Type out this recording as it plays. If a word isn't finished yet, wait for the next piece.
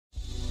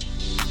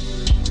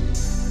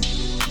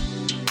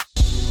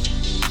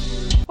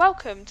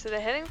Welcome to the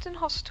Hillingdon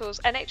Hospitals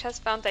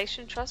NHS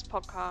Foundation Trust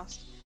podcast.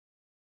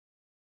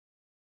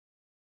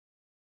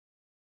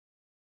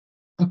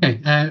 Okay,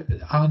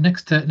 our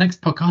next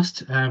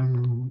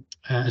podcast,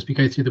 as we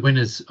go through the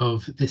winners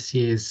of this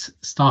year's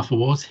staff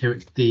awards here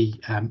at the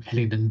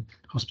Hillingdon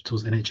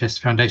Hospitals NHS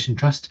Foundation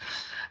Trust,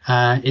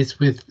 is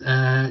with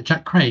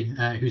Jack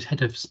Creagh, who's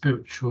head of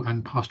spiritual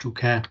and pastoral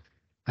care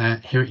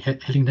here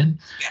at Hillingdon.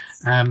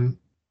 Yes.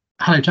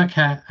 Hello, Jack.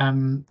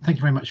 Thank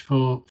you very much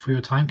for your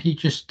time. Can you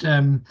just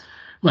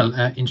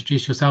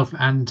introduce yourself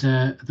and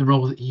the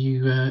role that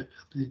you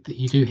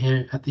do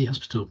here at the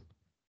hospital?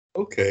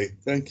 Okay,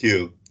 thank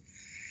you.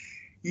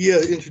 Yeah,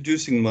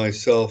 introducing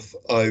myself,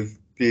 I've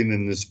been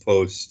in this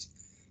post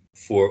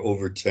for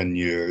over 10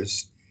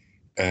 years,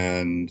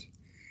 and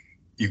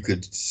you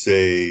could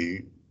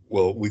say,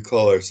 well, we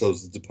call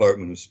ourselves the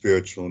Department of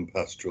Spiritual and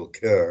Pastoral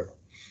Care.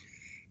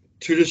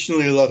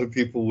 Traditionally, a lot of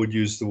people would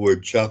use the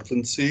word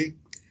chaplaincy,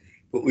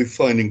 but we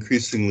find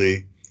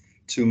increasingly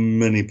to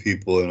many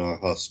people in our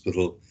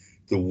hospital,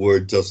 the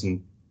word doesn't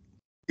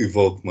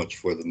evoke much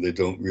for them. They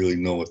don't really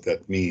know what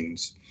that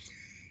means.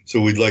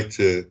 So we'd like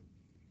to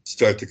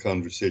start the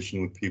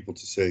conversation with people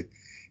to say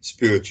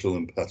spiritual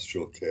and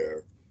pastoral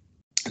care.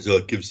 So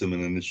it gives them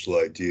an initial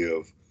idea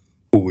of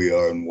who we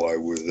are and why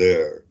we're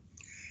there.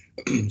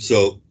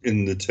 So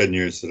in the 10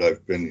 years that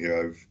I've been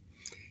here, I've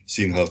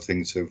seen how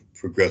things have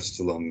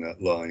progressed along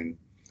that line.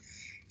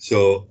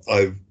 So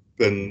I've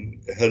been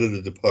head of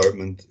the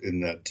department in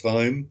that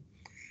time.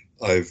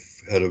 I've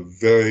had a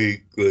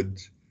very good,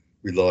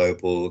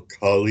 reliable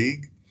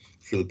colleague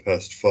for the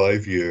past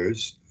 5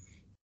 years.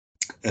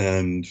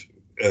 And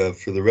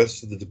for the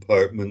rest of the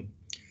department,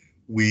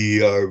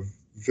 we are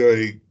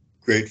very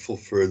grateful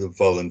for the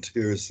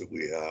volunteers that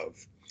we have.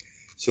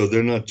 So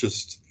they're not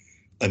just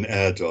an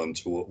add-on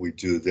to what we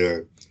do,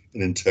 they're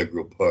an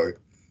integral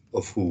part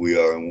of who we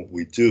are and what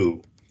we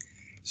do.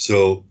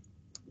 So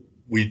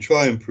we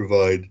try and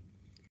provide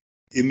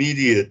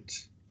immediate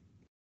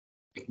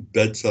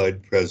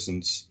bedside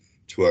presence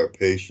to our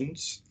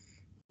patients,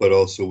 but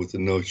also with the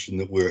notion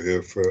that we're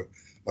here for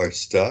our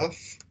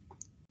staff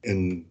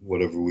in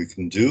whatever we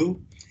can do,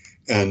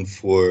 and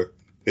for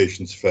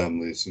patients'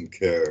 families and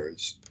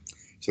carers.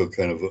 So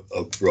kind of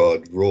a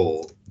broad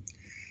role.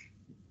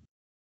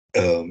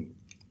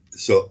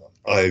 So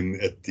I'm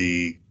at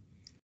the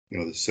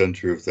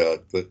center of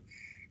that. But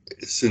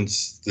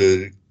since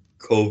the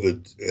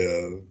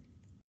COVID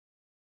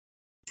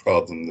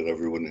problem that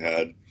everyone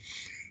had,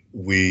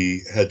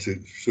 we had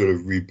to sort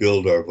of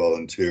rebuild our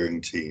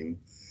volunteering team,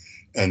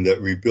 and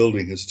that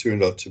rebuilding has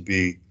turned out to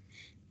be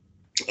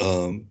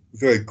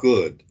very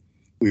good.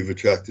 We've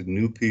attracted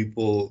new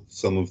people.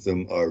 Some of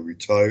them are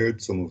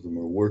retired, some of them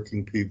are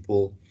working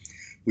people.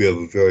 We have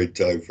a very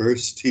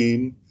diverse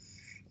team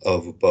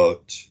of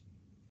about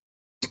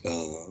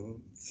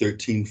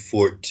 13,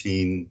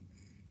 14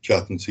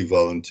 chaplaincy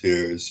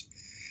volunteers.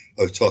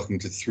 I was talking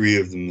to 3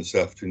 of them this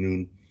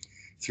afternoon,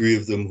 3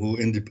 of them who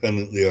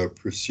independently are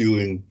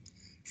pursuing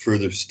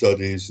further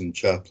studies in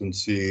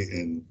chaplaincy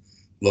in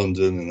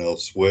London and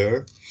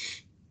elsewhere.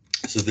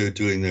 So they're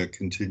doing their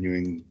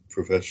continuing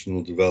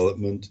professional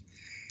development.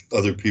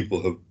 Other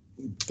people have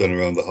been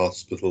around the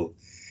hospital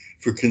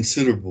for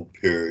considerable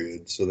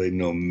periods, so they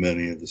know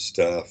many of the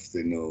staff.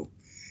 They know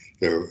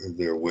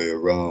their way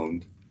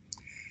around.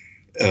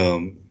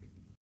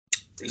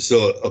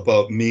 So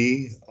about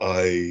me,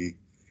 I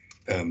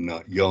am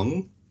not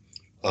young.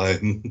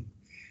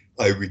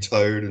 I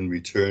retired and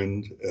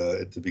returned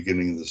at the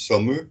beginning of the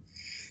summer.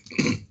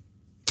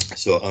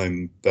 So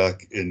I'm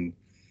back in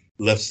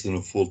less than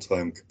a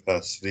full-time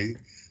capacity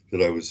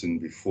that I was in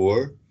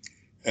before,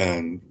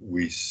 and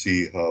we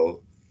see how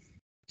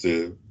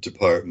the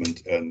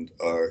department and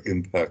our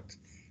impact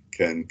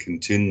can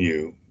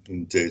continue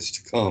in days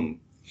to come.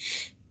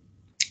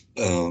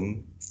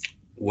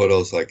 What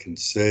else I can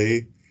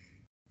say?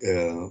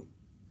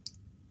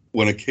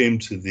 When it came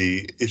to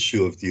the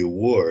issue of the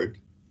award,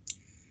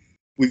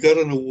 we got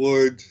an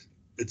award,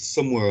 it's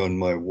somewhere on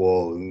my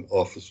wall, an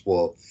office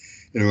wall,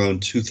 in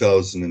around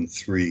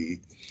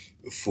 2003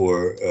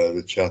 for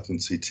the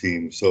chaplaincy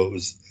team. So it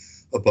was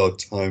about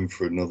time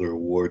for another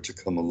award to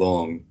come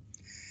along.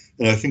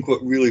 And I think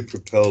what really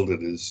propelled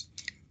it is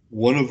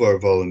one of our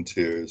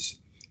volunteers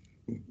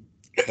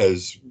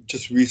has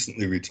just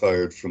recently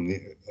retired from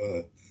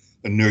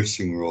a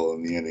nursing role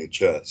in the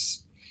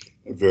NHS,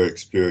 a very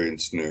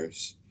experienced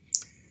nurse.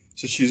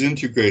 So she's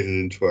integrated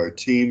into our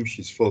team.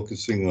 She's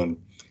focusing on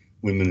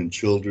women and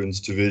children's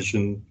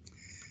division.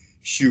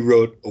 She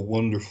wrote a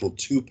wonderful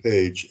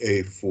 2-page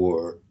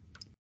A4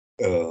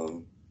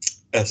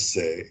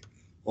 essay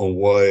on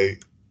why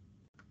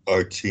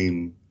our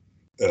team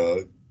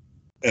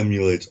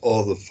emulates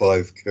all the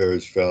 5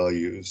 CARES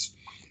values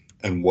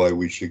and why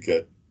we should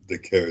get the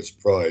CARES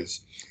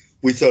prize.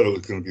 We thought it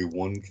was going to be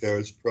 1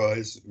 CARES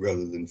prize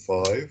rather than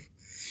 5,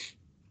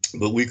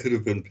 but we could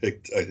have been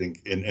picked, I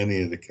think, in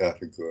any of the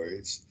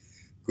categories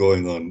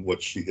going on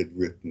what she had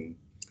written.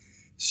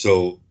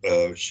 So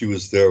she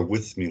was there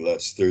with me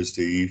last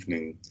Thursday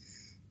evening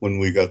when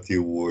we got the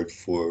award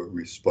for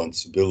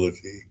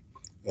responsibility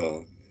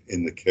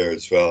in the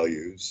CARES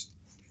values.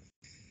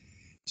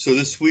 So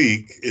this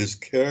week is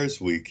CARES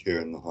week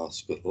here in the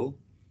hospital.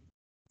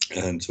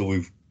 And so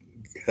we've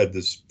had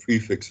this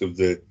prefix of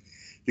the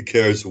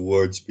CARES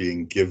awards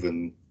being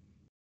given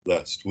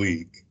last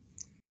week.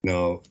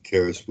 Now,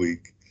 CARES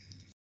week.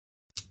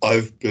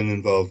 I've been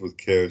involved with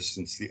CARES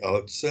since the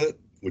outset,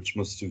 which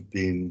must have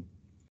been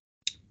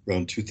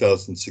around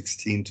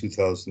 2016,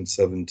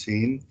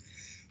 2017.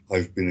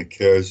 I've been a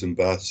CARES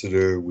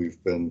ambassador.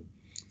 We've been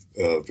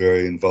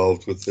very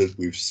involved with it.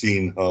 We've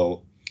seen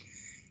how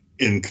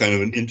in kind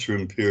of an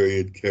interim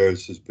period,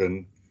 CARES has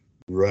been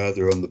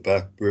rather on the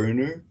back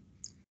burner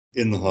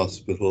in the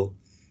hospital.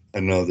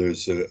 And now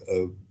there's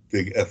a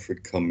big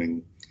effort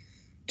coming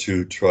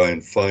to try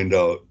and find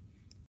out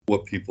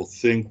what people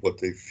think, what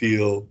they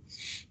feel,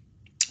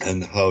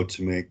 and how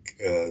to make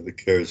the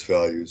CARES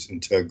values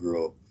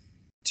integral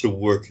to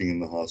working in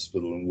the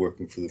hospital and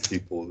working for the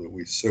people that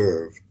we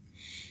serve.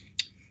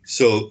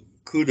 So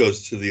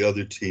kudos to the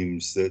other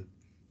teams that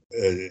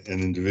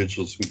and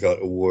individuals who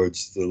got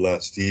awards the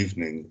last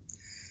evening.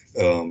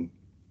 In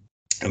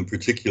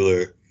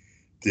particular,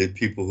 the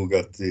people who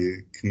got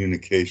the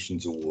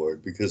communications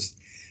award, because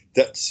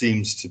that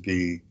seems to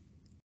be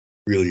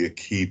really a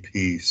key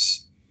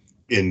piece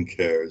in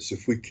CARES.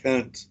 If we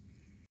can't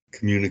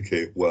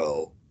communicate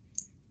well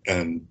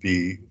and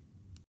be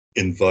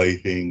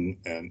inviting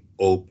and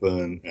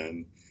open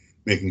and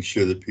making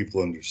sure that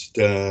people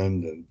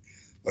understand and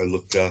are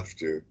looked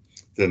after,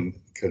 then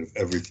kind of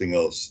everything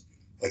else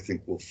I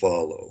think will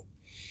follow.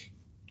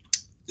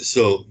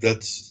 So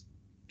that's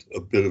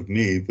a bit of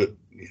me, but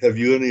have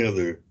you any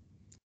other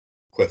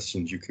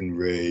questions you can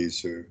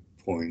raise or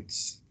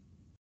points?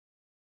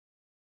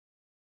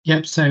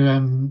 Yep. So, I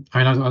mean,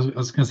 I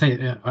was going to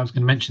say, I was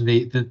going to mention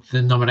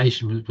the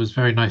nomination was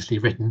very nicely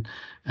written,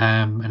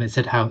 and it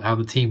said how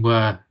the team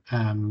were,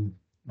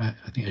 I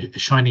think, a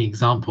shining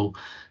example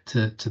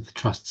to the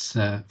trust's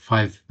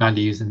 5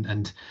 values,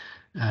 and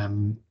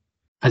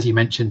as you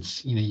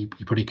mentioned, you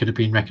probably could have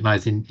been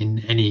recognised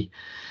in any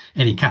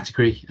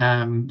category.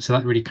 So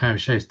that really kind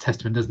of shows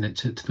testament, doesn't it,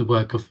 to the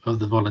work of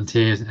the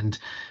volunteers and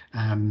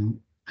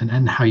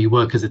how you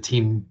work as a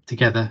team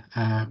together,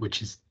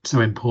 which is so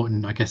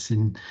important, I guess,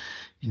 in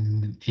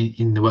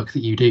the work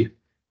that you do.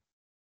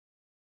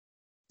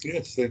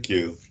 Yes, thank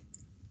you.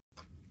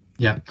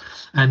 Yeah,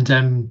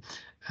 and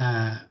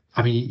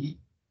I mean,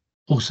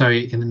 also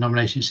in the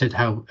nomination, it said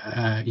how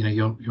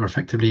you're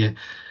effectively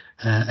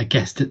a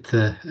guest at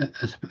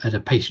a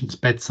patient's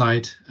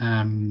bedside,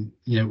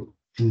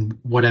 in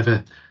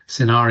whatever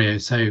scenario.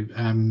 So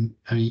I mean,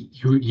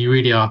 you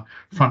really are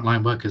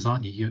frontline workers,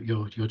 aren't you?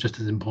 You're just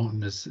as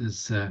important as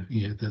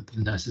the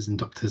nurses and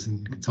doctors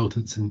and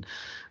consultants and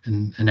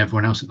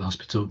everyone else at the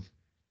hospital.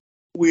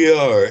 We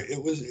are.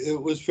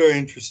 It was very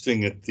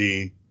interesting at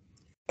the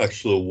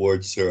actual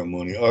award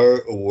ceremony.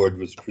 Our award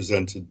was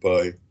presented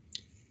by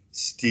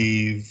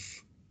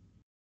Steve.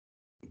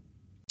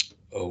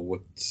 Oh,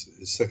 what's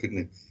his second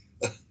name?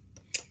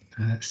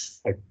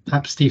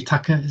 Perhaps Steve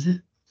Tucker, is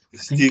it?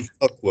 Steve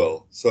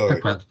Tuckwell,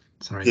 sorry. Tuckwell,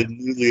 sorry. The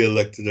newly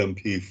elected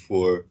MP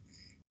for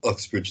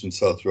Uxbridge and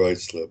South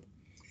Ruislip.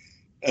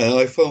 And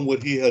I found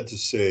what he had to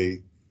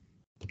say,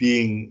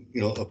 being,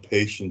 a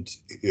patient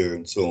here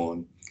and so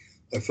on,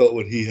 I felt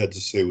what he had to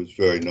say was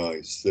very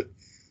nice, that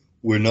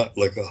we're not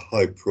like a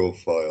high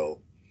profile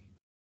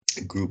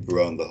group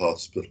around the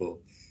hospital.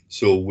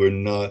 So we're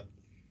not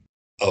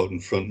out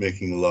in front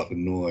making a lot of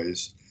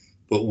noise,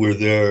 but we're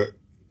there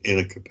in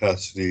a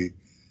capacity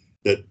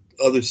that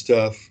other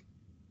staff,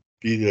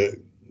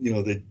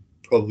 they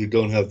probably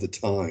don't have the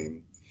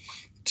time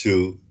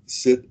to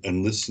sit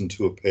and listen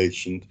to a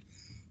patient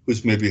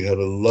who's maybe had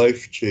a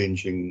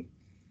life-changing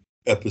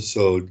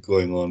episode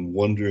going on,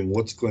 wondering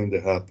what's going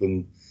to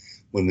happen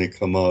when they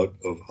come out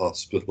of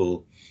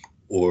hospital,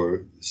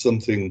 or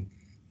something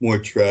more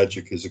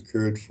tragic has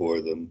occurred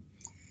for them.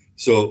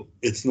 So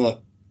it's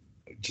not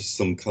just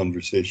some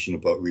conversation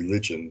about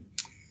religion.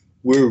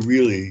 We're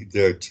really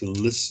there to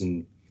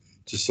listen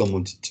to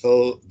someone, to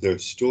tell their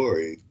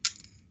story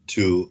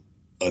to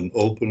an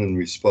open and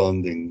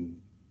responding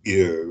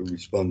ear,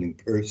 responding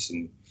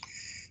person,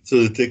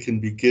 so that they can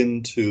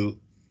begin to,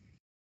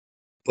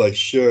 by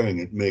sharing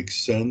it, make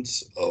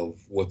sense of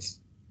what's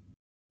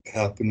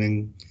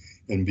happening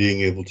and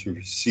being able to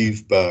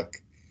receive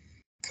back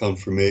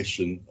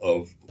confirmation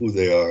of who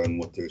they are and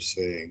what they're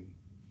saying.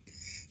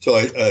 So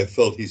I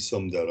felt he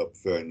summed that up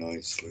very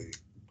nicely.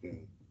 Yeah.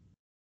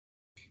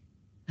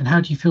 And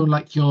how do you feel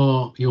like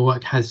your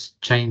work has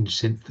changed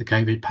since the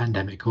COVID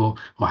pandemic, or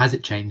has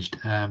it changed?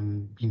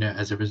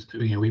 As a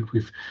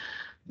we've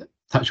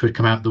touch wood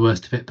come out the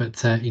worst of it, but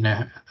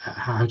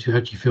how do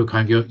you feel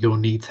kind of your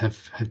needs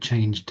have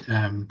changed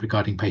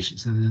regarding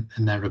patients and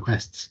their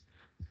requests?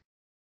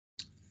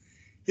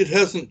 It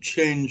hasn't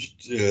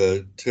changed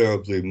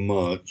terribly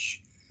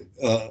much.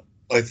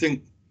 I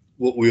think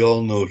what we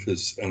all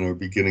notice and are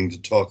beginning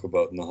to talk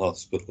about in the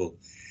hospital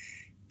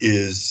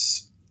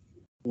is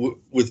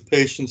with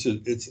patients,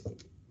 it's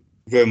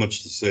very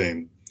much the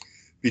same.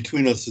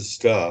 between us as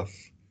staff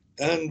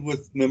and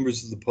with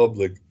members of the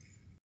public,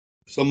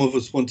 some of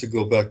us want to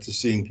go back to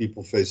seeing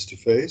people face to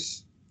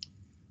face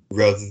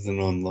rather than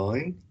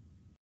online.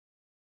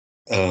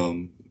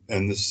 And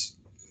this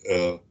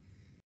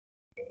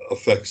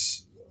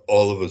affects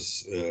all of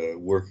us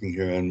working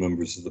here and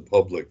members of the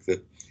public,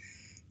 that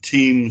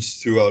Teams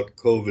throughout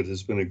COVID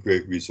has been a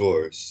great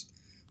resource,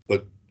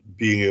 but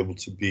being able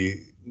to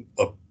be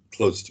up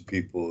close to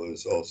people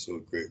is also a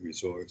great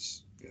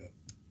resource. Yeah.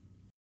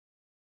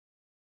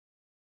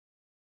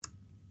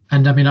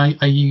 And I mean,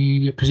 are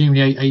you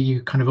presumably are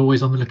you kind of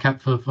always on the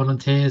lookout for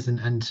volunteers,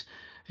 and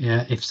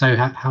yeah, if so,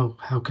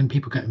 how can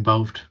people get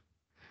involved?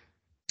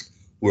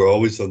 We're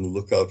always on the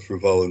lookout for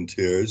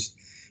volunteers.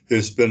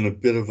 There's been a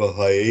bit of a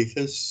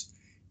hiatus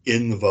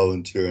in the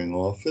volunteering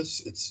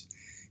office. It's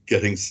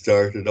getting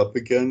started up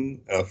again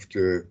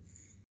after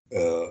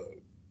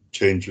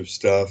change of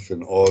staff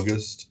in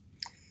August.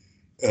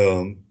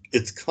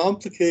 It's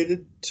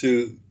complicated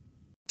to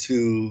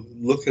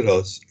look at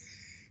us.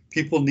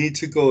 People need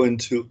to go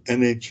into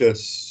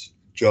NHS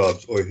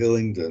jobs or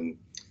Hillingdon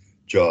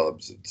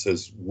jobs. It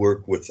says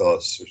work with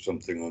us or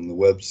something on the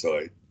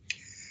website.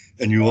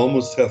 And you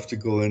almost have to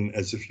go in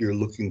as if you're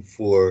looking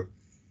for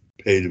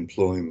paid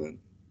employment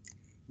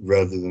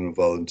rather than a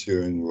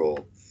volunteering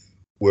role,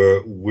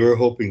 where we're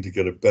hoping to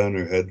get a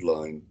banner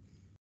headline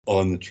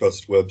on the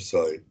Trust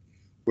website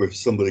where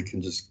somebody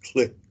can just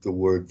click the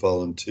word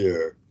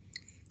volunteer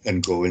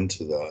and go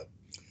into that.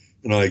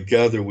 And I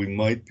gather we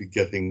might be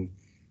getting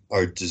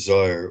our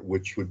desire,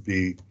 which would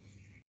be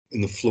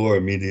in the floor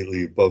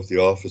immediately above the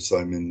office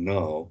I'm in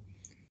now.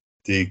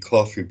 The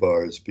coffee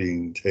bar is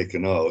being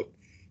taken out,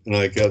 and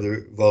I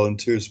gather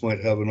volunteers might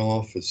have an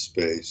office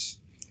space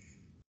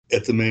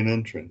at the main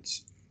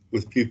entrance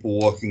with people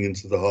walking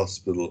into the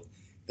hospital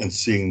and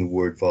seeing the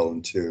word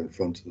volunteer in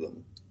front of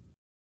them,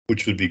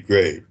 which would be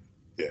great.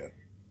 Yeah.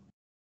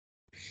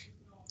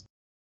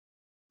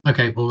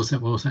 Okay, well,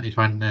 we'll certainly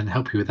try and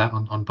help you with that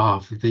on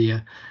behalf of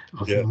the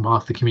on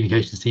behalf of the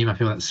communications team. I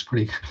feel that's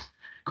probably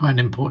quite an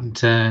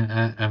important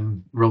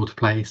role to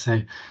play.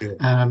 So,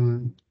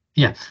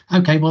 yeah.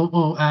 Okay.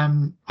 Well,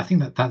 I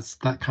think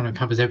that kind of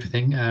covers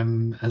everything.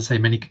 As I say,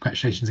 many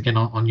congratulations again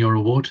on your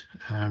award.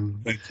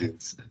 Thank you.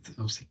 It's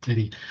obviously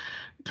clearly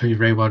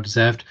very well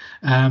deserved.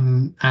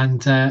 And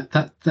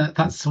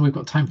that's all we've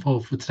got time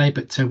for today.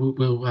 But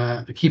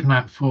we'll keep an eye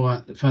out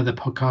for further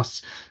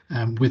podcasts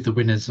with the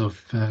winners of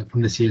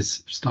from this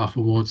year's Staff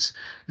Awards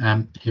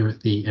here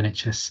at the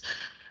NHS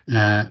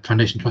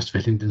Foundation Trust for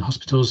Hillingdon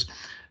Hospitals.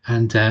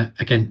 And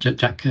again,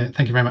 Jack,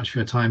 thank you very much for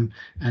your time,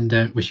 and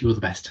wish you all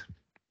the best.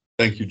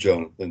 Thank you,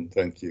 Jonathan.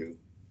 Thank you.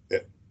 Yeah.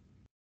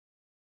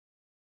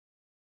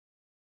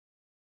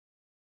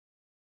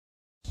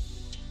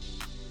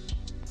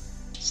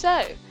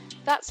 So,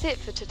 that's it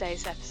for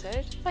today's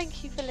episode.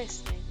 Thank you for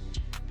listening.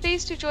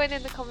 Please do join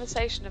in the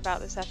conversation about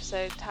this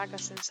episode, tag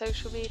us in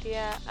social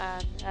media,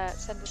 and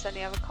send us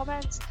any other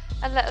comments,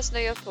 and let us know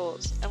your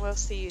thoughts, and we'll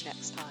see you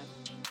next time.